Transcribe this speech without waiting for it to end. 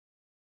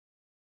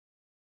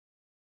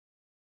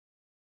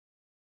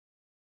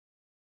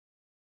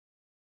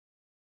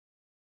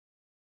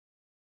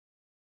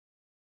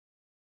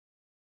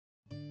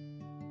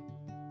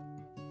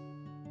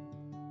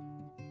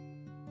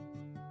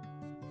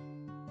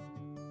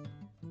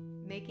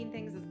making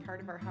things is part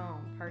of our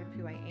home, part of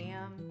who I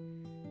am,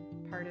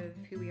 part of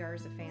who we are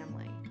as a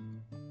family.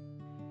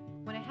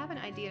 When I have an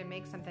idea to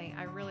make something,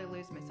 I really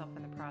lose myself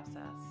in the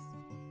process.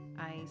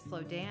 I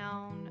slow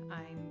down,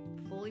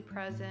 I'm fully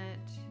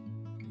present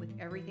with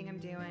everything I'm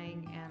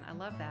doing, and I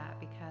love that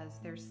because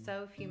there's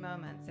so few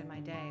moments in my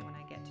day when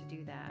I get to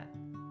do that.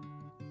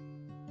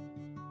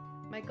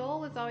 My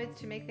goal is always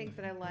to make things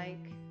that I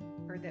like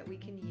or that we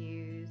can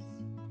use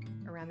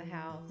around the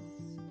house,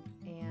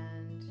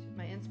 and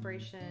my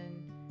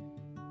inspiration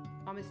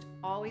almost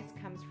always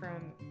comes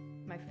from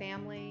my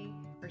family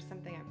or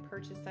something I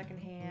purchased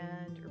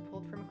secondhand or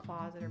pulled from a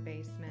closet or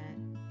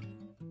basement.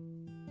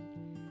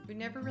 We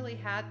never really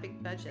had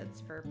big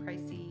budgets for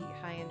pricey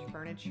high-end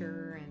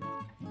furniture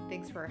and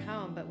things for our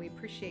home, but we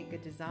appreciate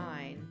good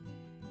design.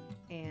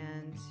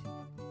 And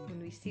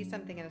when we see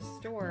something in a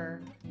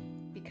store,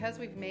 because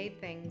we've made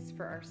things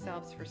for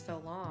ourselves for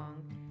so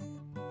long,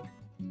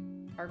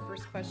 our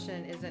first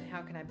question isn't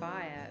how can I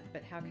buy it,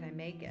 but how can I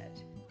make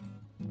it?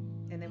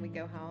 And then we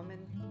go home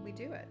and we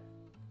do it.